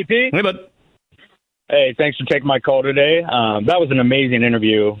 Hey, DP. Hey, bud. Hey, thanks for taking my call today. That was an amazing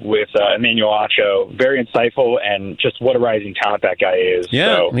interview with Emmanuel Acho. Very insightful, and just what a rising talent that guy is.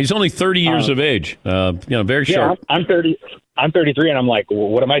 Yeah, so, he's only 30 years of age. Very sharp. Yeah, I'm 30. I'm 33, and I'm like, well,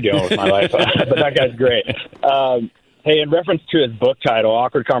 what am I doing with my life? But that guy's great. Hey, in reference to his book title,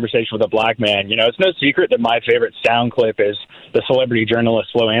 Awkward Conversation with a Black Man, it's no secret that my favorite sound clip is the celebrity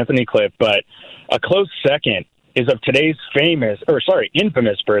journalist Flo Anthony clip, but a close second is of today's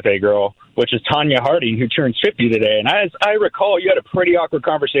infamous birthday girl, which is Tanya Harding, who turns 50 today. And as I recall, you had a pretty awkward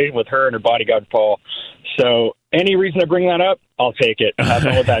conversation with her and her bodyguard, Paul. So any reason to bring that up, I'll take it. Have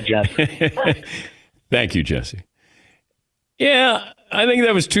fun with that, Jen. Thank you, Jesse. Yeah, I think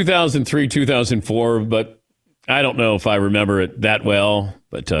that was 2003, 2004, but I don't know if I remember it that well.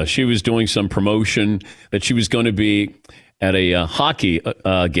 But she was doing some promotion that she was going to be at a hockey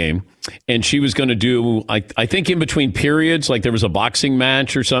game, and she was going to do, I think in between periods, like there was a boxing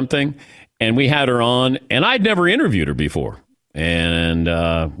match or something, and we had her on, and I'd never interviewed her before.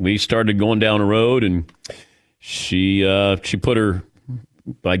 And we started going down a road, and she put her,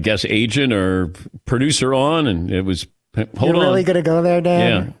 I guess, agent or producer on, and it was, hold on. You're really going to go there,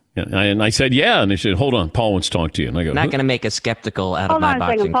 Dan? Yeah. And I said, yeah. And they said, hold on, Paul wants to talk to you. And I go, not going to make a skeptical out of my boxing.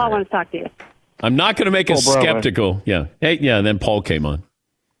 Hold on a second, Paul wants to talk to you. I'm not going to make a skeptical. Yeah. Hey, yeah. And then Paul came on.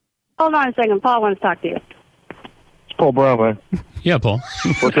 Hold on a second. Paul wants to talk to you. Paul Brown. Yeah, Paul.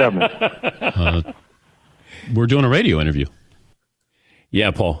 What's happening? We're doing a radio interview.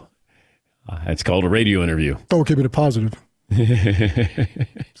 Yeah, Paul. It's called a radio interview. Oh, keep it positive.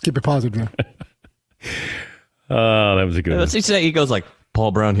 Keep it positive, man. That was a good one. What's he say? He goes like,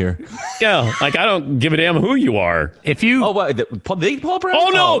 Paul Brown here. Yeah, like I don't give a damn who you are. If you... Oh, what, Paul Brown? Oh,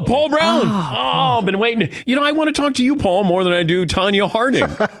 no, Paul Brown. I've been waiting. I want to talk to you, Paul, more than I do Tanya Harding.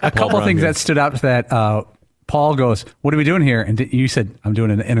 A couple of things that stood out to that. Paul goes, what are we doing here? And you said, I'm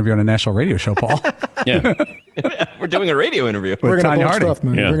doing an interview on a national radio show, Paul. Yeah. We're doing a radio interview. We're going to bold Harding. stuff,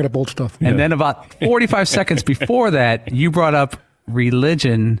 man. Yeah. We're going to bold stuff. And then about 45 seconds before that, you brought up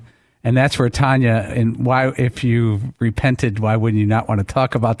religion. And that's where Tanya, and why, if you repented, why wouldn't you not want to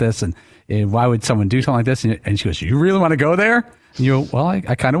talk about this? And why would someone do something like this? And she goes, you really want to go there? And you go, well, I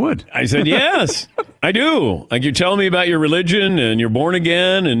kind of would. I said, yes, I do. Like you're telling me about your religion and you're born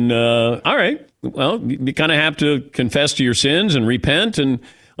again. And all right, well, you kind of have to confess to your sins and repent. And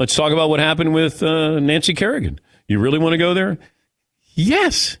let's talk about what happened with Nancy Kerrigan. You really want to go there?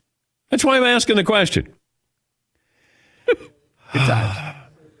 Yes. That's why I'm asking the question. Good times.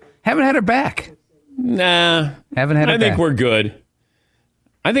 Haven't had her back. Nah. Haven't had her back. I think we're good.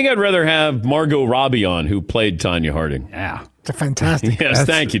 I think I'd rather have Margot Robbie on, who played Tanya Harding. Yeah. It's a fantastic. Yes,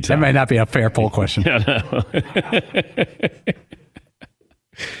 thank you, Tom. That might not be a fair poll question.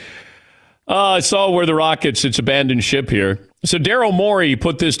 I saw where the Rockets, it's abandoned ship here. So Daryl Morey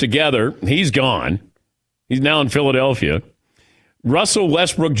put this together. He's gone. He's now in Philadelphia. Russell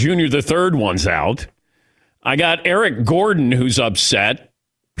Westbrook Jr., the third one's out. I got Eric Gordon, who's upset.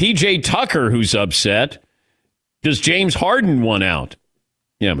 PJ Tucker, who's upset. Does James Harden want out?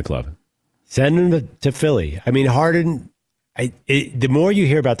 Yeah, McLovin. Send him to Philly. I mean, Harden, the more you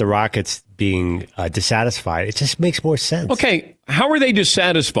hear about the Rockets being dissatisfied, it just makes more sense. Okay, how are they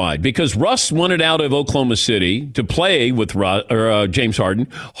dissatisfied? Because Russ wanted out of Oklahoma City to play with James Harden.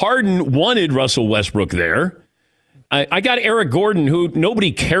 Harden wanted Russell Westbrook there. I got Eric Gordon, who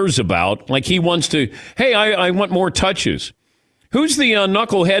nobody cares about. Like he wants to, hey, I want more touches. Who's the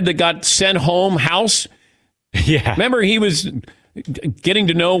knucklehead that got sent home? House? Yeah. Remember he was getting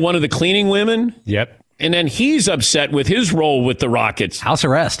to know one of the cleaning women? Yep. And then he's upset with his role with the Rockets. House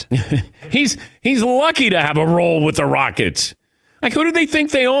arrest. He's lucky to have a role with the Rockets. Like, who do they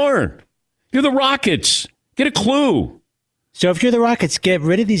think they are? You're the Rockets. Get a clue. So if you're the Rockets, get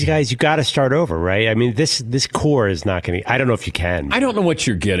rid of these guys. You got to start over, right? I mean, this core is not going to. I don't know if you can. I don't know what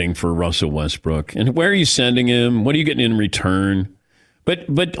you're getting for Russell Westbrook, and where are you sending him? What are you getting in return?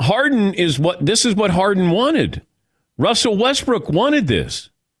 But Harden is what. This is what Harden wanted. Russell Westbrook wanted this.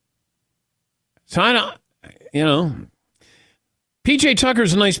 So P.J.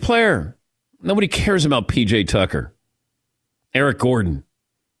 Tucker's a nice player. Nobody cares about P.J. Tucker. Eric Gordon.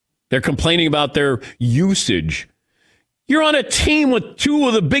 They're complaining about their usage. You're on a team with two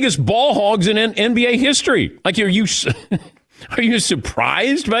of the biggest ball hogs in NBA history. Like, are you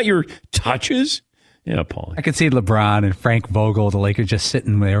surprised about your touches? Yeah, Paul. I could see LeBron and Frank Vogel, the Lakers, just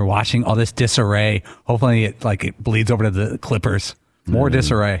sitting there watching all this disarray. Hopefully it bleeds over to the Clippers. More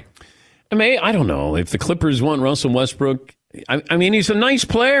disarray. I don't know. If the Clippers want Russell Westbrook, I mean, he's a nice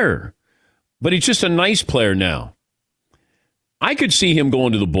player, but he's just a nice player now. I could see him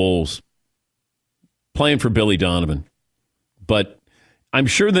going to the Bulls, playing for Billy Donovan. But I'm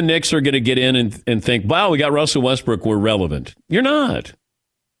sure the Knicks are going to get in and think, wow, we got Russell Westbrook, we're relevant. You're not.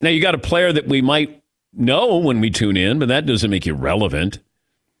 Now, you got a player that we might know when we tune in, but that doesn't make you relevant.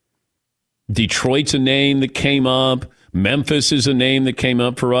 Detroit's a name that came up. Memphis is a name that came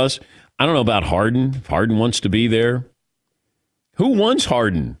up for us. I don't know about Harden. If Harden wants to be there. Who wants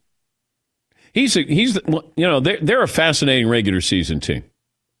Harden? They're a fascinating regular season team.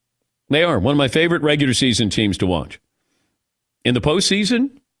 They are one of my favorite regular season teams to watch. In the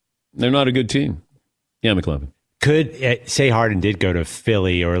postseason, they're not a good team. Yeah, McLevin. Could say Harden did go to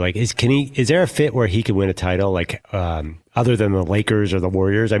Philly, or is there a fit where he could win a title, other than the Lakers or the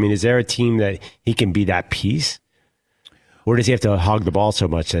Warriors? I mean, is there a team that he can be that piece, or does he have to hog the ball so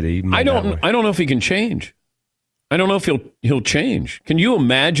much that he? I don't know if he can change. I don't know if he'll change. Can you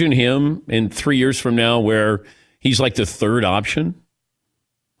imagine him in 3 years from now where he's like the third option?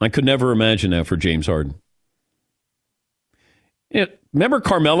 I could never imagine that for James Harden. Yeah, remember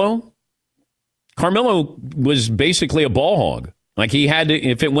Carmelo? Carmelo was basically a ball hog. Like, he had to,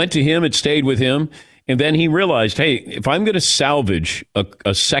 if it went to him, it stayed with him. And then he realized, hey, if I'm going to salvage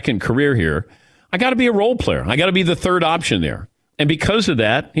a second career here, I got to be a role player. I got to be the third option there. And because of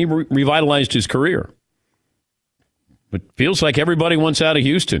that, he revitalized his career. But feels like everybody wants out of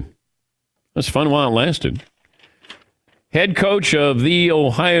Houston. That's fun while it lasted. Head coach of the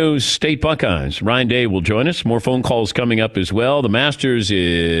Ohio State Buckeyes, Ryan Day, will join us. More phone calls coming up as well. The Masters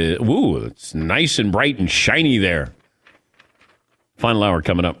is, it's nice and bright and shiny there. Final hour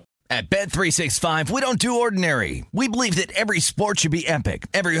coming up. At Bet365, we don't do ordinary. We believe that every sport should be epic.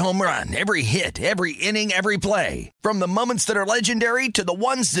 Every home run, every hit, every inning, every play. From the moments that are legendary to the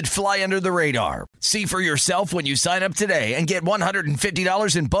ones that fly under the radar. See for yourself when you sign up today and get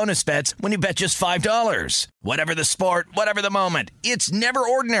 $150 in bonus bets when you bet just $5. Whatever the sport, whatever the moment, it's never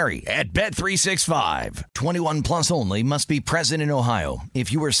ordinary at Bet365. 21 plus only. Must be present in Ohio.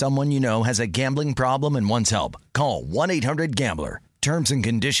 If you or someone you know has a gambling problem and wants help, call 1-800-GAMBLER. Terms and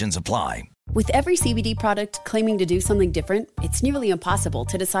conditions apply. With every CBD product claiming to do something different, it's nearly impossible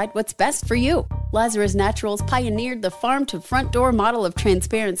to decide what's best for you. Lazarus Naturals pioneered the farm-to-front-door model of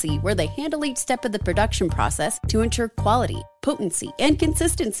transparency, where they handle each step of the production process to ensure quality, potency, and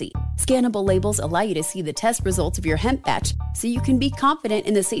consistency. Scannable labels allow you to see the test results of your hemp batch, so you can be confident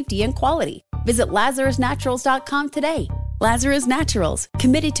in the safety and quality. Visit LazarusNaturals.com today. Lazarus Naturals,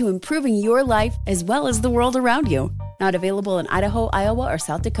 committed to improving your life as well as the world around you. Not available in Idaho, Iowa, or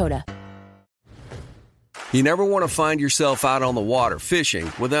South Dakota. You never want to find yourself out on the water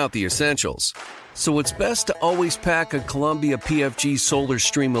fishing without the essentials. So it's best to always pack a Columbia PFG Solar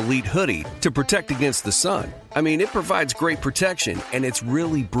Stream Elite hoodie to protect against the sun. I mean, it provides great protection, and it's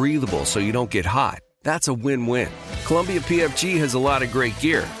really breathable so you don't get hot. That's a win-win. Columbia PFG has a lot of great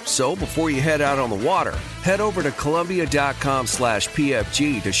gear. So before you head out on the water, head over to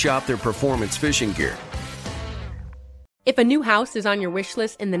Columbia.com/PFG to shop their performance fishing gear. If a new house is on your wish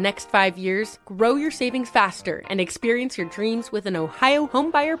list in the next 5 years, grow your savings faster and experience your dreams with an Ohio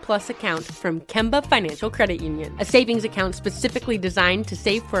Homebuyer Plus account from Kemba Financial Credit Union. A savings account specifically designed to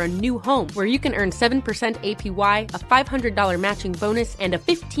save for a new home, where you can earn 7% APY, a $500 matching bonus, and a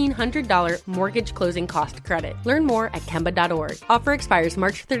 $1,500 mortgage closing cost credit. Learn more at Kemba.org. Offer expires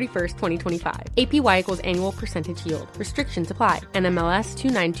March 31st, 2025. APY equals annual percentage yield. Restrictions apply. NMLS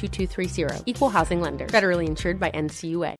 292230. Equal housing lender. Federally insured by NCUA.